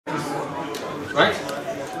Right.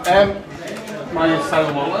 My name's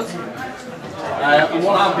Simon Wallace. And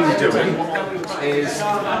what I've been doing is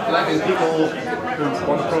letting people who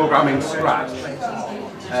want to program in Scratch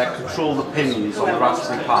control the pins on the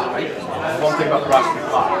Raspberry Pi. One thing about the Raspberry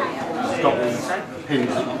Pi, it's got these pins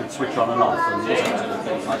that you can switch on and off and listen to and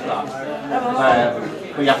things like that.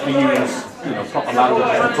 But you have to use proper language to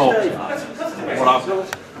talk to that. What I've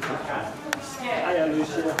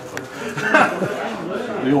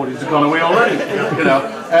the audience have gone away already,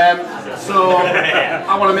 so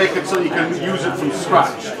I want to make it so you can use it from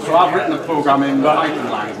scratch. So I've written a program in Python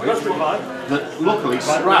language that luckily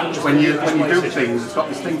Scratch, when you do things, it's got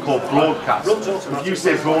this thing called broadcast. If you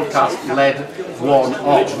say broadcast LED 1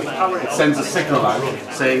 on, it sends a signal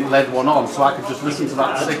out saying LED 1 on, so I could just listen to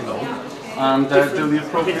that signal and do the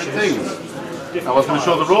appropriate things. I was going to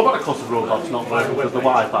show the robot, of course the robot's not working because the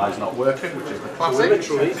Wi-Fi is not working, which is the classic.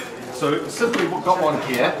 So simply we've got one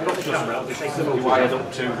here, just simply wired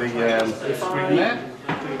up to the screen there,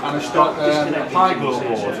 and it's got a Pi Glow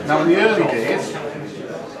board. Now in the early days,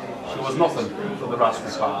 there was nothing for the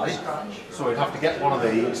Raspberry Pi, so we'd have to get one of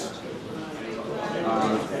these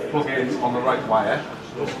and plug in on the right wire,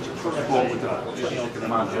 as you can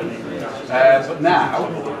imagine. But now,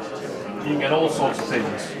 you can get all sorts of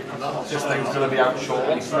things. This thing's going to be out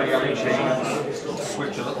shortly, 3 LEDs,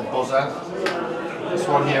 switch a little buzzer. This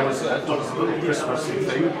one here was does a little Christmas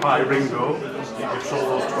thing, Pi Ringo, you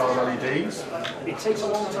control those 12 LEDs. It takes a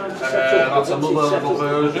long time to that's another little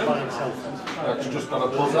version. It's just got a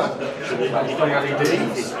buzzer, that's 3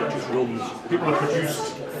 LEDs. People have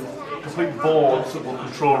produced complete boards that will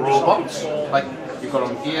control robots, like you've got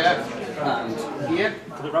on here and here.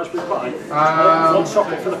 For the Raspberry Pi? One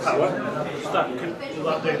socket for the power. Will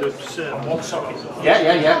that do the one socket?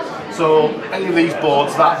 Yeah. So any of these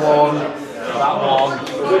boards, that one, that one.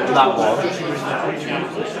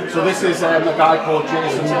 So this is a guy called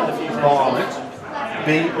Jason Barnett,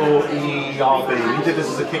 B-O-E-R-B. He did this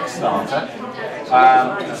as a Kickstarter.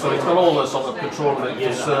 So he's got all the sort of control of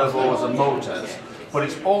it, servos and motors. But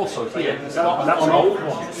it's also here, it's got an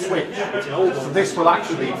on-off switch. So this will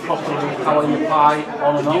actually properly power your Pi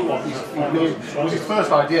on and off. His first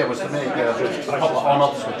idea was to make a proper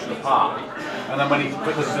on-off switch for the Pi. And then when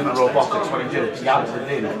because it's in the robotics, when he did it, he added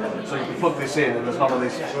it in. So you can plug this in and there's none of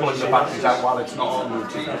this pulling the batteries out while it's not on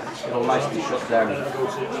routine. It'll nicely shut down.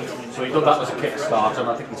 So he did that as a Kickstarter, and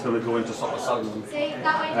I think he's going to go into sort of selling them.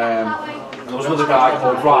 And there was another guy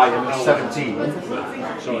called Ryan, who's 17,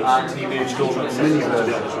 and he made a mini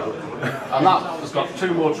version. And that has got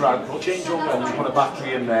 2 motor outputs, and you put a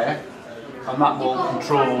battery in there, and that will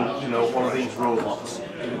control, one of these robots.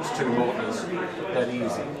 It's 2 motors, dead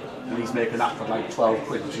easy. And he's making that for like 12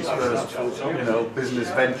 quid, which is his first, business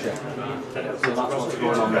venture. So that's what's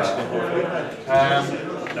going on there.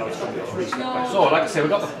 So, like I say, we've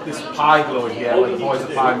got this Pi Glow here, like the boys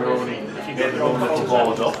at Pi Maroni made their own little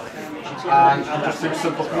board up. And you just do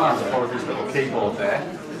simple commands. I've got this little keyboard there.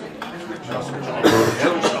 Which I'll switch on.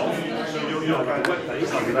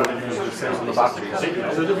 On the battery.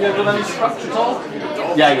 So have you ever done any Scratch at all?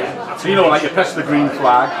 Yeah. So like you press the green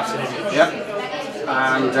flag. Yep.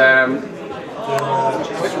 And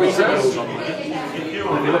quick research. If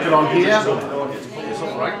you look at on here, it's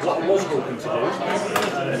all right. What I was hoping to do,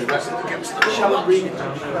 and the rest of the gets the shall I read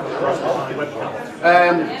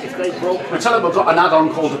we tell them we've got an add-on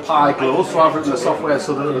called a Pi Glow, so I've written the software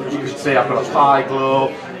so that you can say I've got a Pi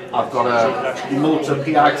Glow, I've got a motor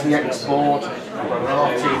PITX board, I've got an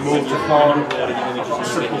RT motor con, I've got a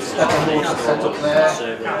simple stepper motor set up there.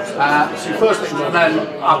 So first thing, and then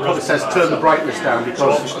I'll probably says turn the brightness down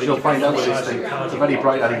because you'll find out with this thing, it's a very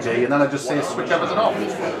bright LED, and then I just say switch everything off.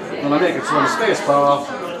 And I make it so on the space bar,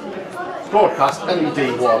 broadcast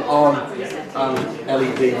LED 1 on, and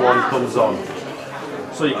LED 1 comes on.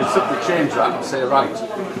 So you can simply change that and say, right,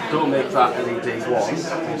 don't make that LED 1. Hold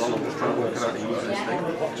on, I'm just trying to work out how to use this thing.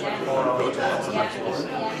 Good, that's a nice one.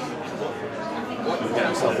 You get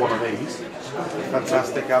yourself one of these.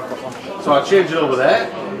 Fantastic, I've got one. So I change it over there.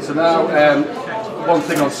 So now, one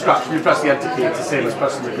thing on Scratch, when you press the enter key, it's the same as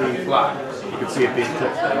pressing the green flag. You can see it being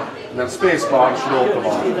clicked there. And then space bar should all come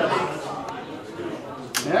on.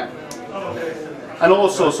 Yeah? And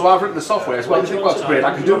also, so I've written the software as well. You think, well, it's great.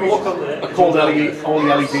 I can do a called all the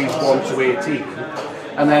LEDs 1 to 18,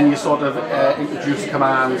 and then you sort of introduce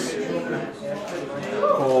commands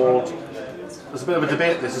called. There's a bit of a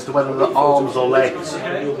debate this as to whether they're arms or legs.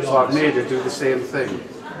 So I've made it do the same thing.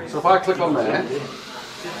 So if I click on there,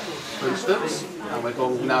 for instance, and we're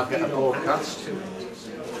going to now get a broadcast.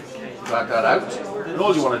 Drag that out. And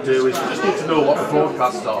all you want to do is you just need to know what the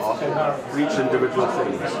broadcasts are for each individual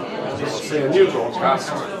thing. So we'll say a new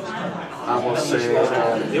broadcast. and we'll say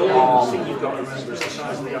The only thing you've got to remember is the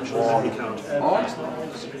size of the actual on. count. I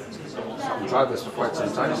haven't tried this for quite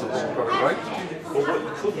some time, so I've got it right. But what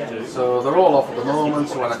you could do, So they're all off at the moment,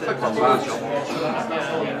 so when I click on that,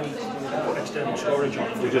 put external storage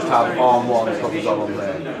on. we just have arm 1 comes on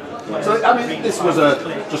there. So I mean, this was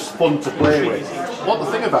just fun to play with. What the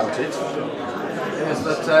thing about it is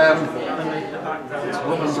that it's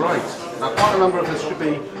woman's right. I can't remember if this should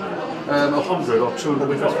be 100 or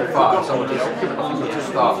 255, so we'll just give it a finger to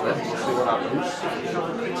start with. We'll see what happens.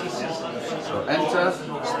 So enter,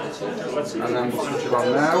 and then we'll switch it on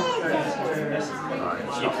now. Right,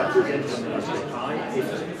 stop that. Go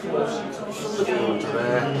to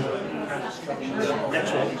there.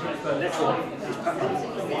 Next one is pattern.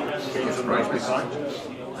 Right, this time.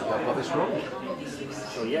 I've got this wrong.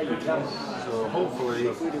 So yeah, you can. So hopefully,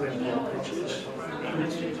 If we do import pictures, I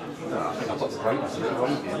think I've got the brightness a bit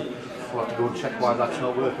wrong again. We'll have to go and check why that's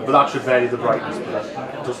not working. But that should vary the brightness, but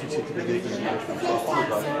that doesn't seem to be making any difference.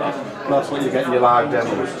 That's what you get in your live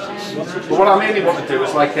demos. But what I mainly want to do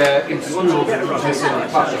is like in school, this in the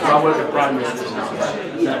classroom. So I work at primary school,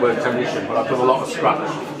 network technician, but I've done a lot of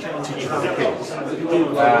scratch teaching for the kids.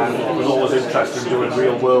 And I was always interested in doing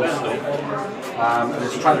real world stuff. And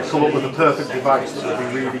it's trying to come up with the perfect device that would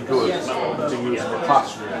be really good to use in the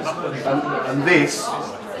classroom. And this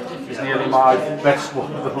is nearly my best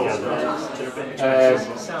one at the moment.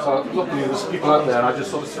 So luckily there's people out there, and I just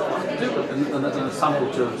sort of do it, and a sample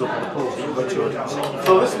turns up on the post.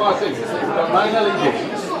 So this is my thing, is that you've got 9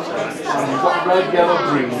 LEDs, and you've got red, yellow,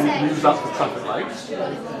 green, you can use that for traffic lights.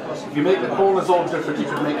 If you make the corners all different, you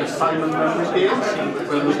can make a Simon memory game,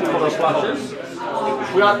 where there's colour flashes.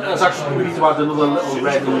 There's actually, we need to add another little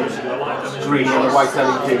red and green and a white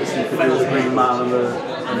LED, so you could do the green man and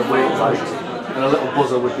the wave light. And a little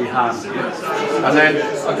buzzer would be handy. And then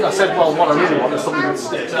I said, well, what I really want is something that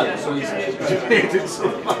sticks out. So he's made it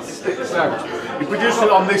something that sticks out. He produced it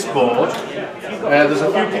on this board. There's a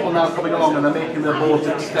few people now coming along and they're making their boards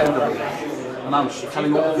extendable. And I'm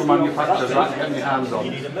telling all the manufacturers that getting your hands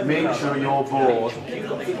on, make sure your board, you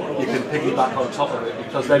can piggyback on top of it,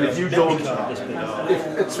 because then if you don't, if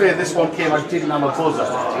let's say this one came and didn't have a buzzer,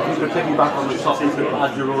 if you could piggyback on the top, you could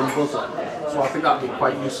add your own buzzer. So I think that would be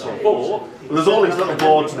quite useful. But there's all these little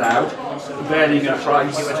boards now, varying in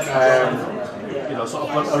price, you know, sort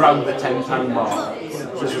of around the £10 mark.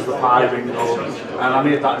 This was the pie ring board, and I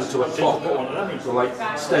made that into a clock. So like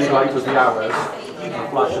steady light was the hours, and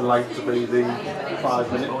flashing light to be the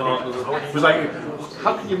 5-minute mark. It was like,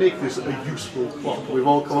 how can you make this a useful clock? We've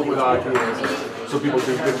all come up with ideas, so people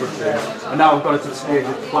do different things. And now I've got it to the stage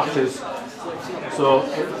it flashes. So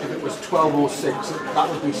if it was 12:06, that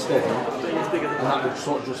would be steady, and that would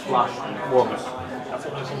sort of just flash once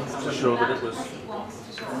to show that it was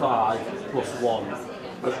 5 plus 1.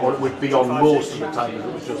 Or it would be on most of the time if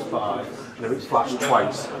it was just 5, and if it flashed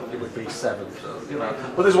twice, it would be 7. So, you know.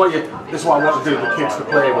 But this is what I want to do with the kids to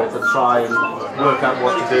play with and try and work out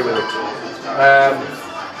what to do with it.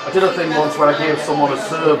 I did a thing once where I gave someone a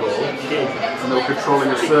servo, and they were controlling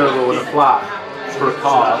a servo with a flag for a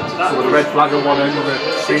car. So with a red flag at one end and a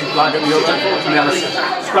green flag at the other, and they had a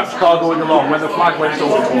scratch car going along. When the flag went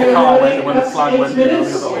up, the car went, and when the flag went, the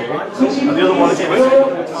other way. And the other one is quick.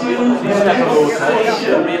 Step and rotate,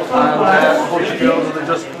 and a bunch of girls, and they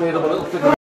just made up a little figure.